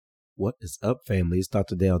What is up, family? It's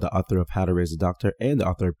Dr. Dale, the author of How to Raise a Doctor and the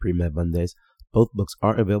author of Pre-Med Mondays. Both books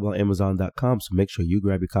are available on Amazon.com, so make sure you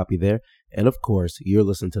grab your copy there. And of course, you're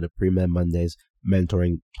listening to the Pre-Med Mondays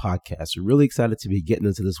Mentoring Podcast. We're really excited to be getting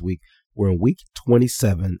into this week. We're in week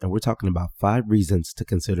 27, and we're talking about 5 reasons to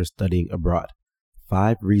consider studying abroad.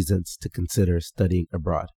 5 reasons to consider studying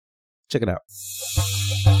abroad. Check it out.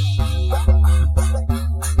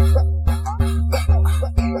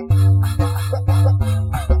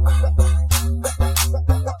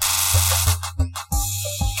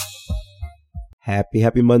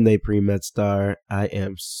 Happy Monday, Pre-Med Star. I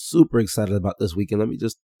am super excited about this weekend. Let me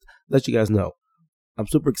just let you guys know. I'm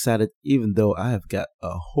super excited even though I have got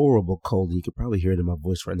a horrible cold. And you can probably hear it in my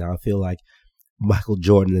voice right now. I feel like Michael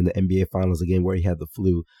Jordan in the NBA Finals, again, where he had the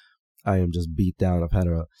flu. I am just beat down. I've had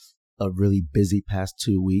a really busy past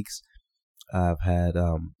 2 weeks. I've had,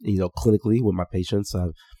 clinically with my patients,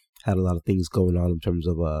 I've had a lot of things going on in terms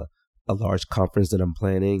of a large conference that I'm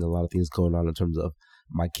planning, a lot of things going on in terms of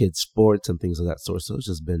my kids' sports and things of that sort. So it's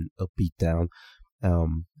just been a beat down.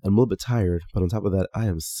 I'm a little bit tired, but on top of that, I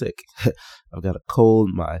am sick. I've got a cold.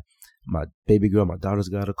 My baby girl, my daughter's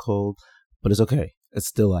got a cold, but it's okay. It's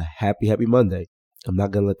still a happy Monday. I'm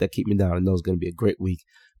not going to let that keep me down. I know it's going to be a great week,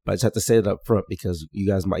 but I just have to say it up front because you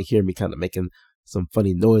guys might hear me kind of making some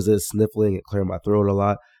funny noises, sniffling and clearing my throat a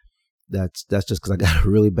lot. That's just because I got a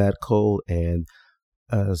really bad cold, and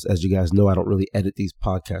as you guys know, I don't really edit these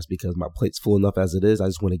podcasts because my plate's full enough as it is. I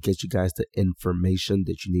just want to get you guys the information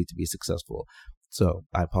that you need to be successful. So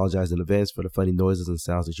I apologize in advance for the funny noises and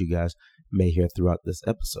sounds that you guys may hear throughout this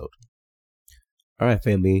episode. All right,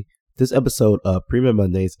 family. This episode of Pre-Med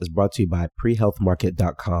Mondays is brought to you by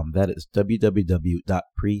prehealthmarket.com. That is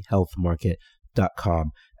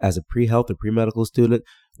www.prehealthmarket.com. As a pre-health or pre-medical student,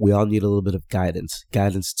 we all need a little bit of guidance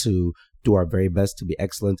to do our very best to be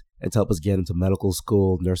excellent and to help us get into medical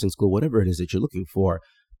school, nursing school, whatever it is that you're looking for.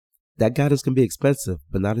 That guidance can be expensive,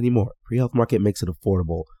 but not anymore. Pre-Health Market makes it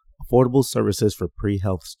affordable. Affordable services for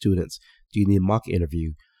pre-health students. Do you need a mock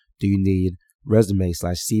interview? Do you need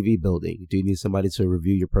resume/CV building? Do you need somebody to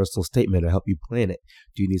review your personal statement or help you plan it?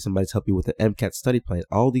 Do you need somebody to help you with an MCAT study plan?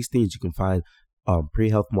 All these things you can find on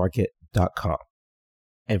prehealthmarket.com.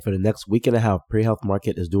 And for the next week and a half, Pre-Health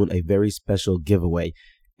Market is doing a very special giveaway.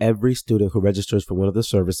 Every student who registers for one of the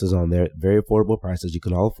services on there, very affordable prices, you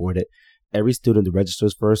can all afford it. Every student who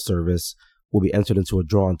registers for a service will be entered into a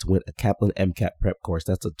drawing to win a Kaplan MCAT prep course.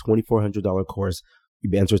 That's a $2,400 course.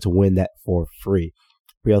 You'll be entered to win that for free.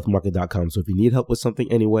 Prehealthmarket.com. So if you need help with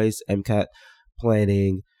something anyways, MCAT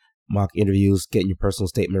planning, mock interviews, getting your personal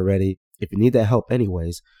statement ready, if you need that help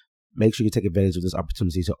anyways, make sure you take advantage of this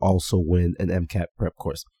opportunity to also win an MCAT prep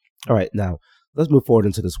course. All right, now let's move forward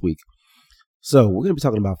into this week. So we're going to be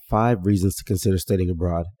talking about 5 reasons to consider studying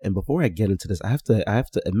abroad. And before I get into this, I have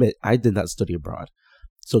to admit, I did not study abroad.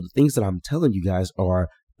 So the things that I'm telling you guys are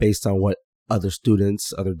based on what other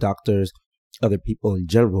students, other doctors, other people in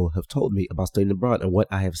general have told me about studying abroad and what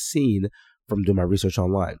I have seen from doing my research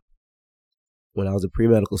online. When I was a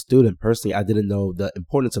pre-medical student, personally, I didn't know the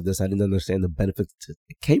importance of this. I didn't understand the benefits that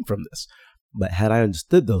came from this. But had I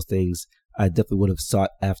understood those things, I definitely would have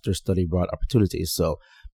sought after study abroad opportunities. So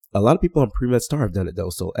a lot of people on Pre-Med Star have done it though.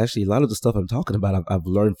 So actually a lot of the stuff I'm talking about, I've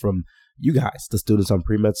learned from you guys, the students on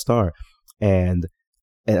Pre-Med Star. And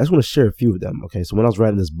I just want to share a few of them. Okay. So when I was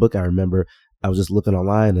writing this book, I remember I was just looking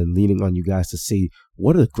online and leaning on you guys to see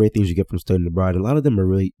what are the great things you get from studying abroad. And a lot of them are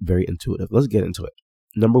really very intuitive. Let's get into it.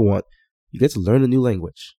 Number 1, you get to learn a new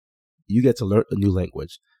language.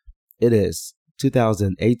 It is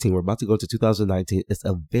 2018. We're about to go into 2019. It's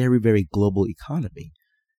a very, very global economy.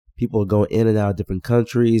 People are going in and out of different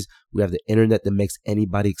countries. We have the internet that makes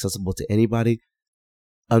anybody accessible to anybody.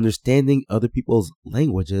 Understanding other people's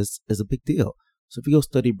languages is a big deal. So if you go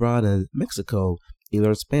study abroad in Mexico, you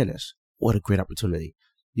learn Spanish. What a great opportunity.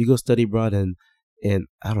 You go study abroad in I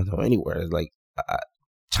don't know, anywhere like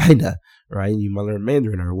China, right? You might learn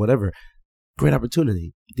Mandarin or whatever. Great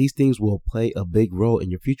opportunity. These things will play a big role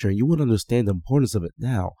in your future, and you won't understand the importance of it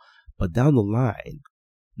now. But down the line,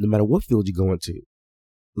 no matter what field you go into,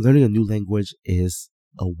 learning a new language is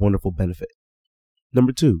a wonderful benefit.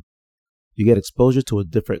 Number 2, you get exposure to a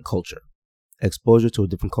different culture.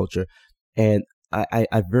 And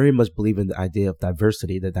I very much believe in the idea of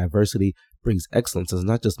diversity, that diversity brings excellence. It's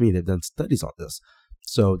not just me. They've done studies on this.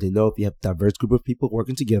 So they know if you have a diverse group of people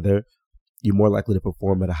working together, you're more likely to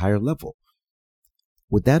perform at a higher level.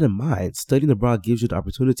 With that in mind, studying abroad gives you the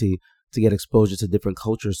opportunity to get exposure to different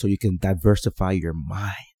cultures so you can diversify your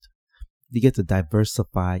mind. You get to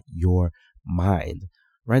diversify your mind.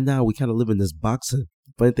 Right now, we kind of live in this box. And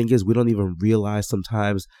the funny thing is, we don't even realize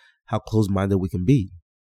sometimes how close-minded we can be.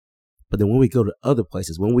 But then when we go to other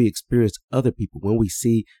places, when we experience other people, when we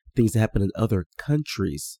see things that happen in other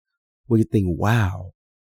countries, we can think, wow,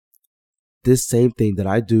 this same thing that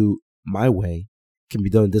I do my way can be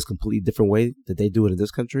done in this completely different way that they do it in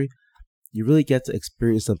this country. You really get to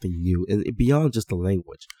experience something new and beyond just the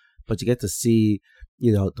language, but you get to see,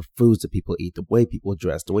 the foods that people eat, the way people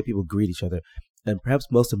dress, the way people greet each other. And perhaps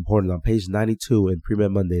most important, on page 92 in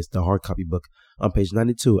Pre-Med Mondays, the hard copy book, on page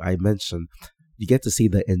 92, I mentioned you get to see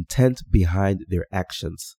the intent behind their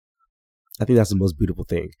actions. I think that's the most beautiful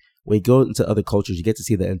thing. When you go into other cultures, you get to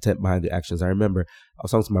see the intent behind their actions. I remember I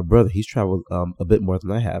was talking to my brother. He's traveled a bit more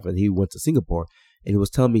than I have, and he went to Singapore, and he was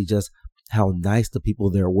telling me just how nice the people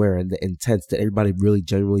there were and the intent that everybody really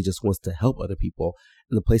genuinely just wants to help other people.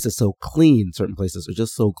 And the place is so clean. Certain places are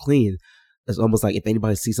just so clean. It's almost like if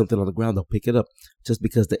anybody sees something on the ground, they'll pick it up just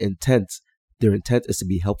because their intent is to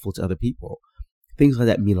be helpful to other people. Things like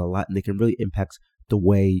that mean a lot, and they can really impact the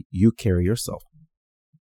way you carry yourself.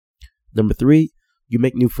 Number 3, you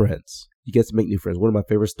make new friends. You get to make new friends. One of my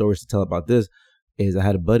favorite stories to tell about this is I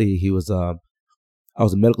had a buddy. I was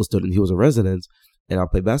a medical student. He was a resident, and I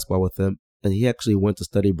played basketball with him. And he actually went to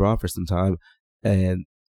study abroad for some time and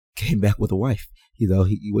came back with a wife. He went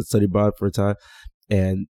to study abroad for a time,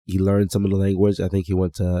 and he learned some of the language. I think he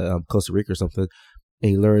went to Costa Rica or something,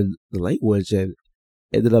 and he learned the language and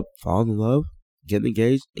ended up falling in love, getting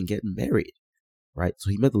engaged, and getting married. Right? So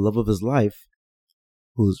he met the love of his life,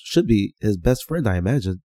 who should be his best friend, I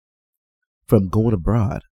imagine, from going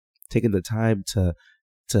abroad, taking the time to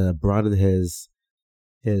broaden his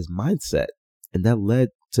mindset, and that led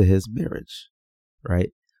to his marriage, right?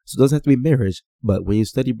 So it doesn't have to be marriage, but when you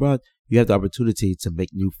study abroad, you have the opportunity to make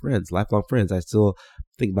new friends, lifelong friends. I still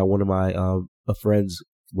think about one of my friends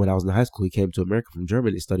when I was in high school. He came to America from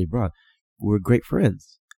Germany to study abroad. We were great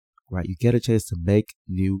friends, right? You get a chance to make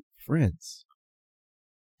new friends.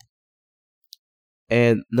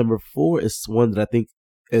 And number 4 is one that I think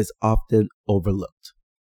is often overlooked,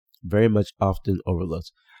 very much often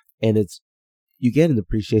overlooked. And it's, you get an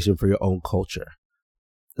appreciation for your own culture.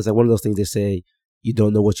 It's like one of those things they say, you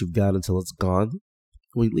don't know what you've got until it's gone.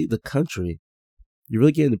 When you leave the country, you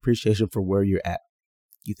really get an appreciation for where you're at.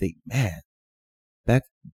 You think, man, back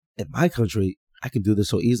in my country, I can do this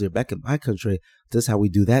so easily. Back in my country, this is how we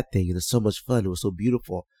do that thing. And it's so much fun. It was so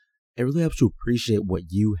beautiful. It really helps you appreciate what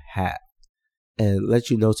you have and let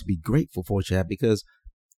you know to be grateful for what you have, because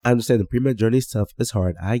I understand the pre-med journey is tough. It's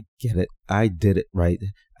hard. I get it. I did it, right?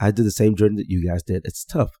 I did the same journey that you guys did. It's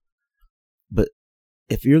tough. But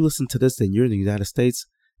if you're listening to this and you're in the United States,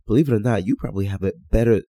 believe it or not, you probably have it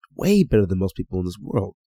better, way better than most people in this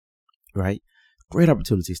world, right? Great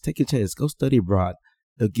opportunities. Take a chance. Go study abroad.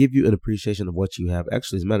 They'll give you an appreciation of what you have.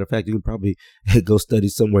 Actually, as a matter of fact, you can probably go study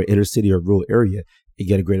somewhere inner city or rural area and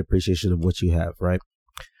get a great appreciation of what you have, right?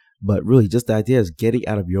 But really, just the idea is getting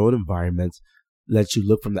out of your own environment lets you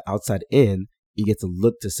look from the outside in. You get to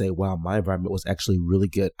look to say, wow, my environment was actually really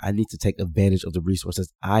good. I need to take advantage of the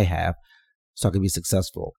resources I have so I can be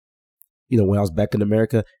successful. When I was back in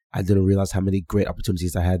America, I didn't realize how many great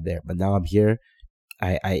opportunities I had there. But now I'm here.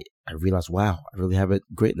 I realized, wow, I really have it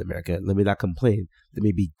great in America. Let me not complain. Let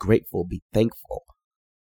me be grateful, be thankful,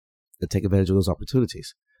 and take advantage of those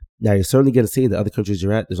opportunities. Now, you're certainly going to see in the other countries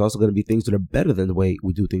you're at, there's also going to be things that are better than the way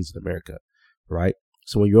we do things in America, right?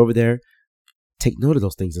 So when you're over there, take note of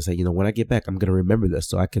those things and say, when I get back, I'm going to remember this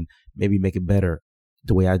so I can maybe make it better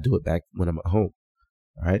the way I do it back when I'm at home,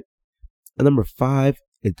 all right? And number 5,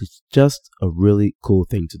 it's just a really cool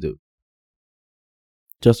thing to do.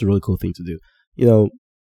 Just a really cool thing to do.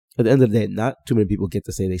 At the end of the day, not too many people get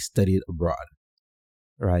to say they studied abroad,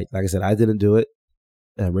 right? Like I said, I didn't do it.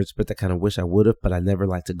 In retrospect, I kind of wish I would have, but I never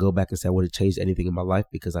like to go back and say I would have changed anything in my life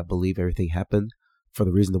because I believe everything happened for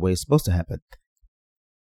the reason the way it's supposed to happen.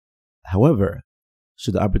 However,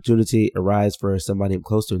 should the opportunity arise for somebody I'm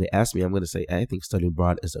close to and they ask me, I'm going to say, I think studying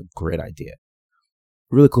abroad is a great idea.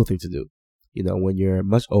 Really cool thing to do. When you're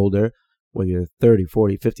much older, when you're 30,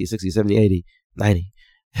 40, 50, 60, 70, 80, 90,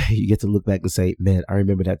 you get to look back and say, man, I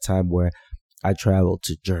remember that time where I traveled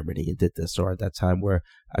to Germany and did this, or at that time where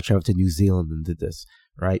I traveled to New Zealand and did this,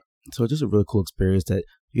 right? So it's just a really cool experience that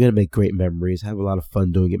you're going to make great memories, have a lot of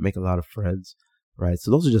fun doing it, make a lot of friends, right?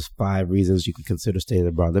 So those are just 5 reasons you can consider staying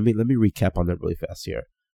abroad. Let me recap on that really fast here.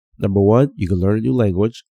 Number 1, you can learn a new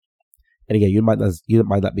language. And again, you might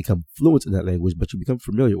not become fluent in that language, but you become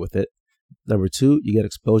familiar with it. Number 2, you get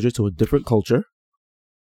exposure to a different culture.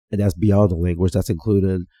 And that's beyond the language. That's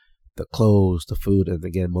including the clothes, the food, and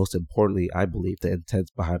again, most importantly, I believe the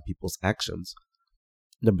intent behind people's actions.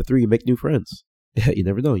 Number 3, you make new friends. You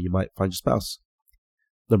never know. You might find your spouse.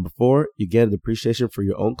 Number 4, you get an appreciation for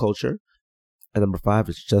your own culture. And number 5,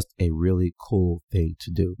 it's just a really cool thing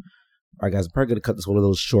to do. All right, guys, I'm probably going to cut this one of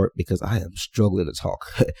those short because I am struggling to talk.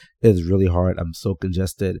 It is really hard. I'm so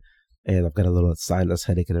congested and I've got a little sinus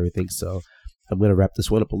headache and everything. So I'm going to wrap this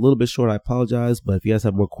one up a little bit short. I apologize. But if you guys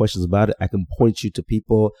have more questions about it, I can point you to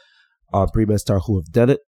people on Pre-Med Star who have done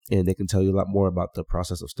it, and they can tell you a lot more about the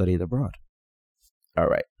process of studying abroad. All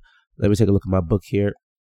right, let me take a look at my book here.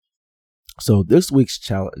 So this week's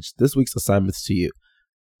challenge, this week's assignments to you.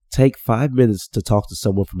 Take 5 minutes to talk to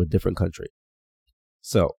someone from a different country.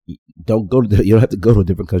 So you don't have to go to a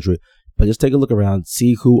different country, but just take a look around,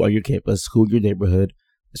 see who on your campus, who in your neighborhood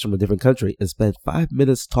is from a different country, and spend 5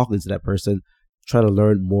 minutes talking to that person, trying to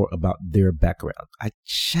learn more about their background. I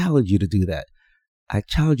challenge you to do that. I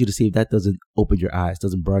challenge you to see if that doesn't open your eyes,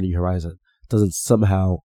 doesn't broaden your horizon, doesn't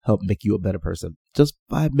somehow help make you a better person. Just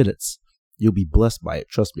 5 minutes. You'll be blessed by it.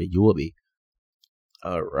 Trust me, you will be.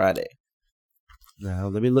 Alrighty. Now,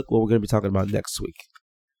 let me look what we're going to be talking about next week.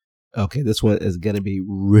 Okay, this one is going to be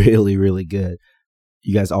really, really good.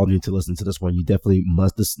 You guys all need to listen to this one. You definitely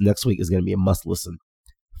must. This next week is going to be a must listen.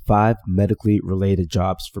 5 medically related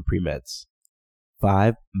jobs for pre-meds.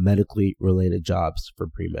 5 medically related jobs for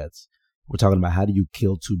pre-meds. We're talking about how do you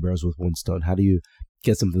kill 2 birds with 1 stone? How do you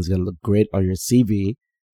get something that's going to look great on your CV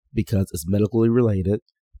because it's medically related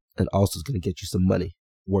and also it's going to get you some money,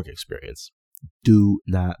 work experience. Do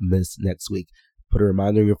not miss next week. Put a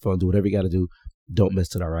reminder on your phone. Do whatever you got to do. Don't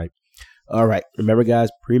miss it, all right? All right. Remember, guys,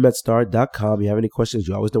 premedstar.com. If you have any questions,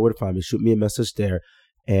 you always know where to find me. Shoot me a message there.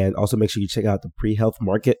 And also make sure you check out the Pre-Health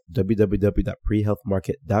Market,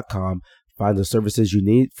 www.prehealthmarket.com. Find the services you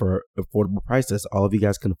need for affordable prices. All of you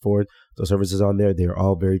guys can afford those services on there. They're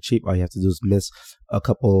all very cheap. All you have to do is miss a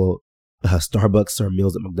couple Starbucks or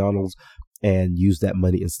meals at McDonald's and use that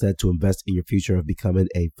money instead to invest in your future of becoming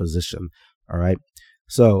a physician. All right.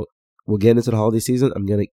 So we're getting into the holiday season. I'm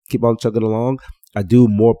going to keep on chugging along. I do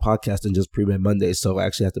more podcasts than just Pre-Med Mondays, so I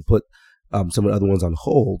actually have to put some of the other ones on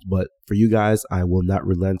hold. But for you guys, I will not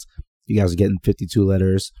relent. You guys are getting 52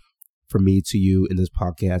 letters from me to you in this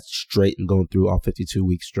podcast straight and going through all 52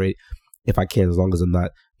 weeks straight if I can, as long as I'm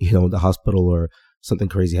not, in the hospital or something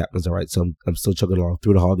crazy happens. All right. So I'm still chugging along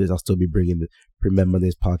through the holidays. I'll still be bringing the Pre-Med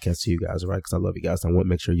Mondays podcast to you guys. All right. Because I love you guys. I want to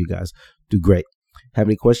make sure you guys do great. Have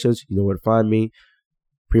any questions? You know where to find me.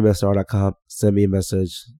 premedstar.com. Send me a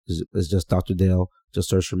message. It's just Dr. Dale. Just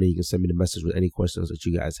search for me. You can send me the message with any questions that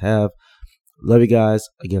you guys have. Love you guys.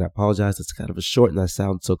 Again, I apologize. It's kind of a short and I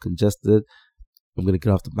sound so congested. I'm going to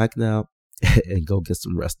get off the mic now and go get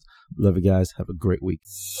some rest. Love you guys. Have a great week.